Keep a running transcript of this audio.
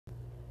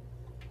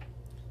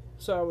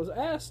So I was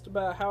asked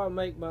about how I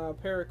make my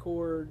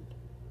paracord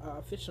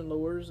fishing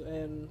lures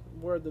and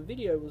where the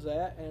video was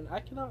at, and I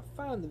cannot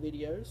find the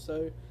video.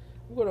 So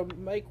I'm going to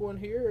make one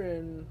here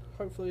and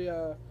hopefully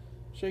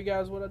show you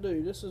guys what I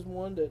do. This is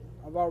one that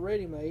I've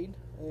already made,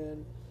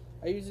 and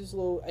I use these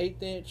little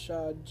 1/8 inch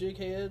jig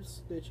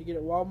heads that you get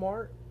at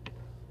Walmart.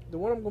 The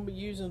one I'm going to be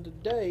using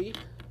today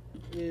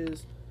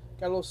is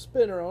got a little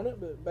spinner on it,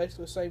 but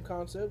basically the same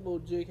concept, little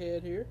jig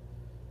head here.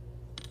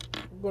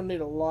 I'm going to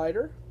need a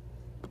lighter.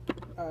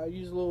 I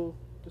use a little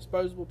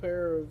disposable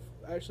pair of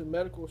actually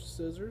medical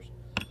scissors.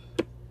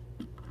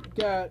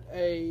 Got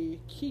a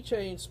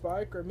keychain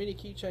spike, or a mini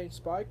keychain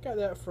spike. Got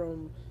that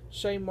from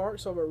Shane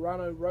Marks over at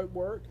Rhino Rope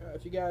Work.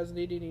 If you guys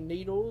need any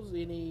needles,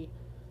 any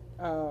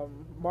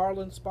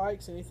marlin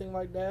spikes, anything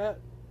like that,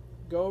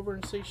 go over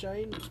and see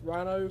Shane. It's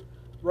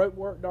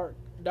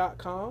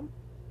rhinoropework.com.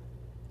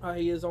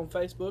 He is on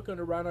Facebook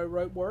under Rhino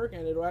Rope Work,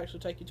 and it'll actually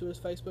take you to his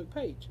Facebook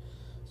page.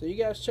 So you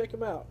guys check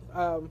him out.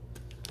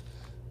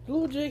 The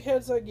little jig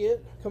heads I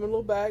get come in a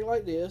little bag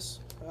like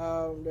this.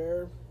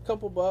 They're a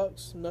couple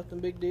bucks, nothing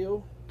big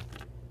deal.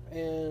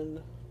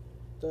 And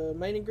the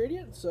main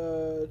ingredient's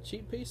a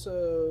cheap piece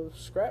of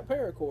scrap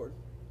paracord.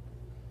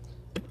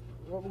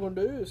 What we're going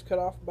to do is cut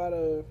off about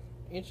 1.5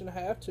 inch,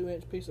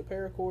 2-inch piece of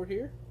paracord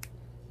here.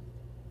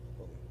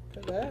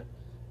 Cut that.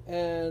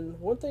 And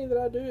one thing that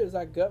I do is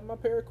I gut my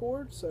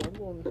paracord, so I'm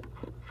going to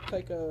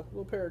take a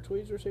little pair of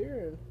tweezers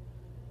here and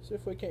see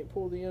if we can't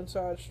pull the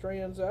inside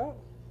strands out.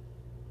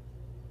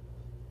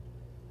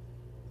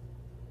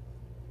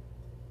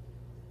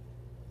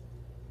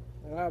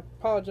 And I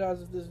apologize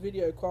if this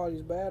video quality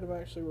is bad. I'm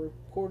actually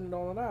recording it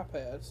on an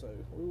iPad, so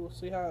we will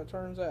see how it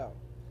turns out.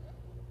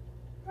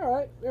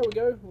 Alright, there we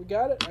go. We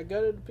got it. I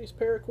gutted a piece of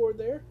paracord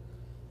there.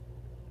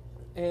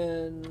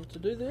 And to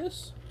do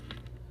this,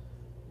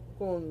 I'm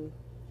going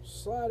to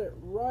slide it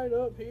right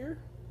up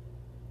here.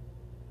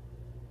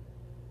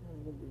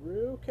 I'm going to be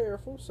real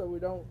careful so we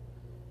don't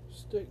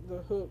stick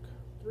the hook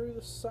through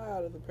the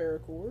side of the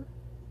paracord.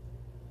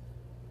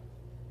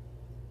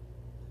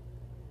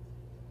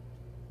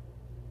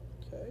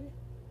 Okay,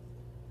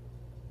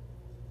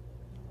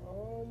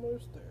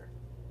 almost there.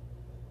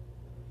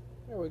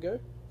 There we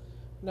go.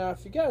 Now,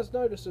 if you guys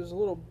notice, there's a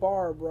little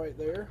barb right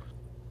there,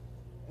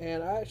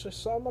 and I actually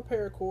saw my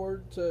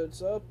paracord so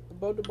it's up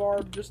above the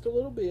barb just a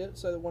little bit,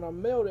 so that when I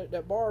melt it,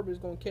 that barb is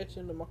going to catch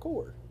into my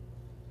cord.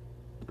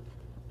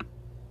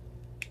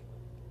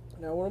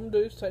 Now, what I'm going to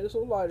do is take this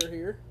little lighter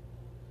here.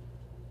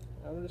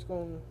 I'm just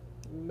going to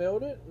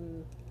melt it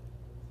and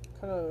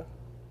kind of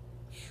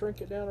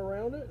shrink it down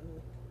around it.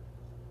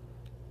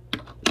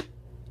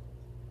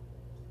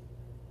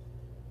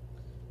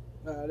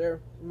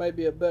 There may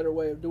be a better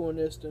way of doing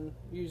this than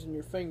using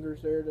your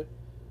fingers there to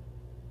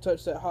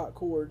touch that hot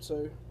cord,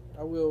 so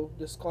I will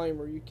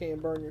disclaimer, you can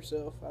burn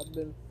yourself. I've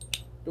been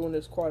doing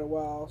this quite a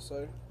while,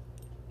 so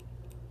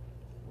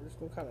we're just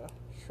going to kind of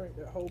shrink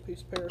that whole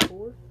piece of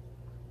paracord.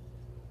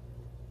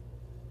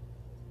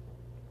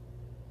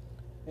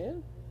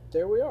 And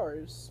there we are.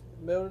 It's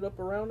melted up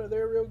around it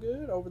there real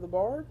good over the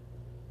barb.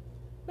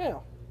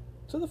 Now,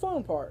 to the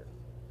fun part.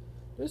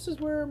 This is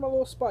where my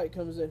little spike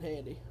comes in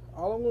handy.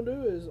 All I'm going to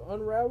do is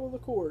unravel the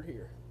cord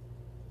here.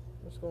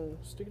 I'm just going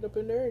to stick it up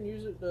in there and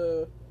use it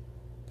to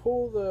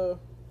pull the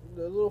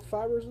little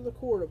fibers of the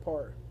cord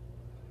apart.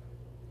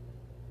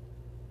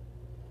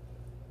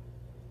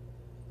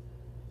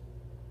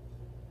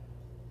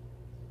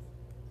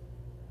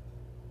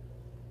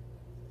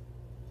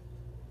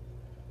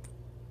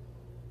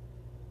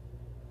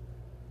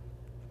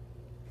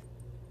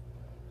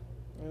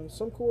 And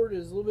some cord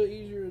is a little bit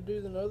easier to do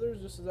than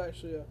others. This is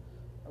actually a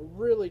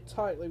really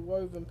tightly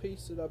woven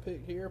piece that I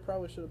picked here.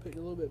 Probably should have picked a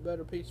little bit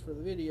better piece for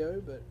the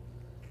video, but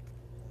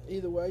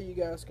either way, you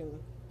guys can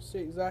see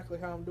exactly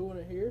how I'm doing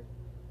it here.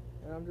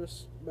 And I'm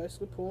just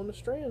basically pulling the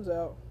strands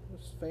out,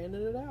 just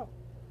fanning it out.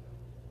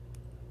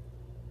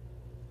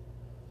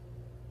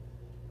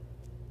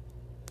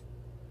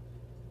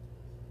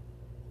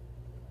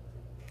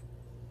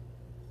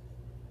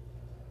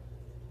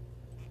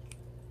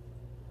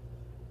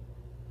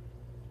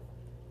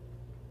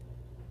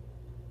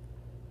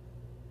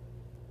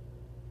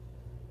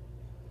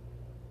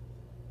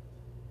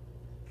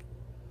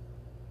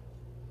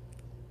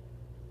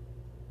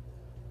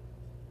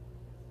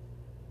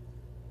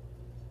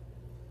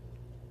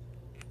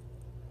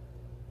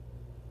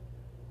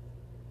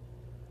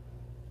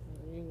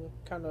 You can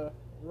kind of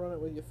run it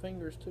with your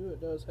fingers too,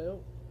 it does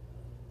help.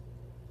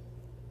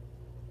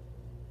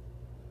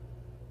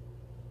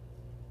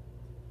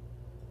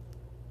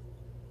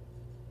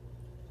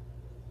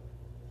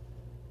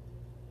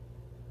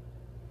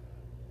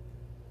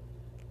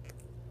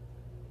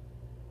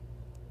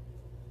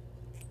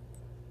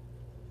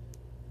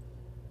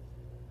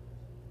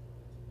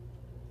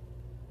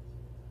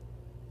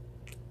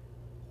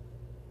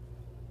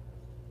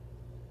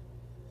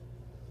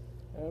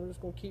 And I'm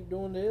just going to keep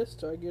doing this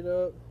till I get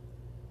up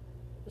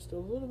just a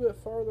little bit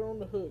farther on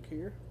the hook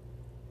here.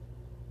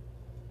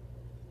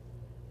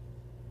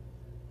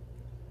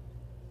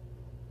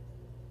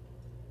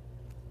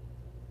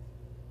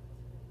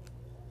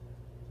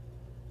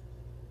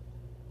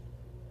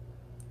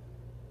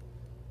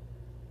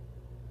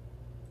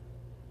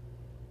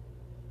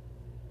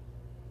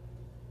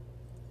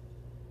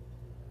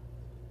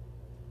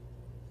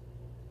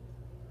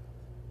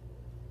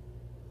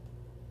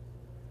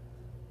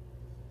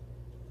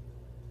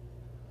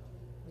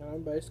 And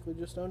I'm basically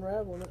just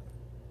unraveling it.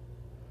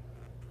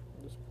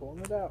 Just pulling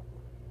it out.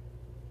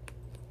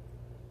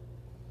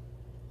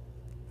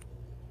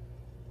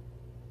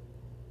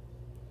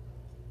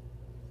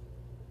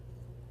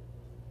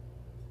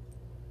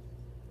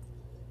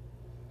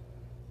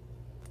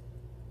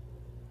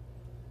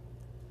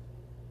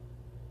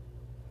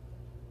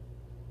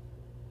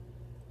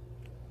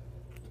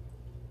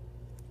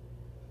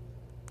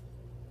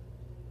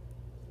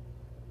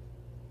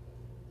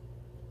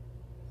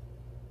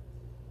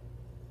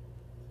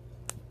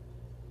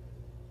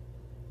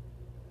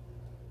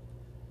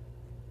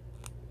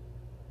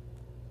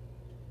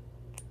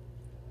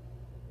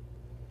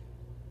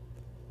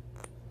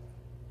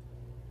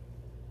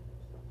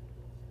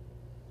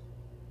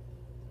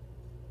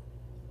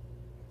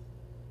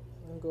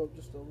 Go up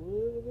just a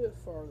little bit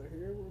farther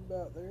here. We're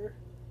about there.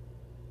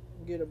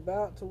 Get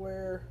about to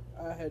where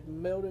I had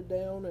melted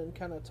down and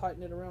kind of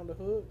tightened it around the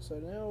hook. So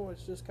now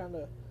it's just kind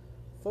of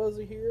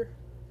fuzzy here.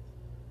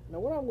 Now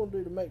what I'm going to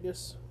do to make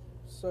this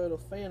so it'll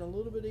fan a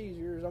little bit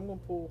easier is I'm going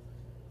to pull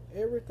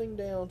everything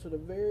down to the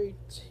very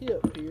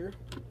tip here.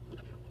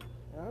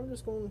 And I'm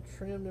just going to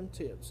trim them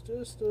tips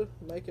just to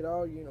make it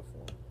all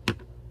uniform.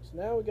 So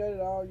now we got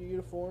it all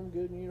uniform,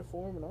 good and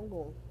uniform, and I'm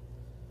going to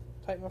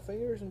take my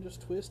fingers and just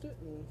twist it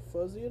and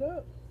fuzzy it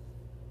up.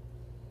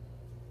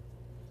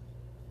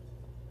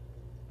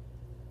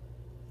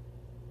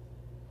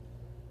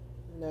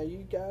 Now you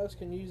guys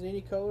can use any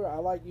color. I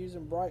like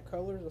using bright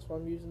colors. That's why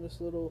I'm using this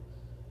little,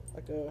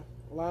 like a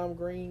lime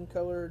green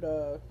colored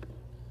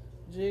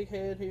jig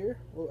head here,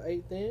 little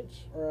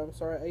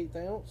 1/8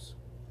 ounce,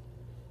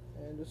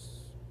 and just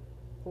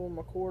pulling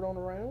my cord on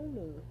around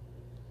and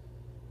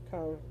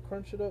kind of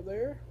crunch it up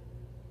there.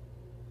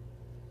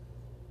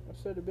 I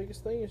said the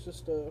biggest thing is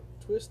just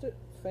twist it,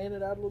 fan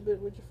it out a little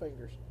bit with your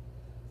fingers.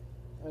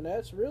 And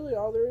that's really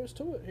all there is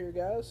to it here,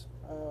 guys.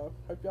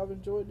 Hope y'all have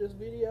enjoyed this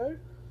video.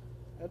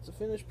 That's the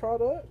finished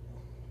product.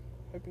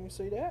 Hope you can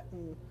see that.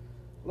 And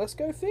let's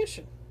go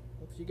fishing.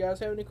 If you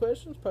guys have any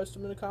questions, post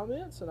them in the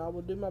comments and I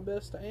will do my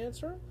best to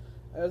answer them.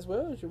 As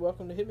well as you're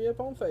welcome to hit me up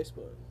on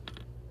Facebook.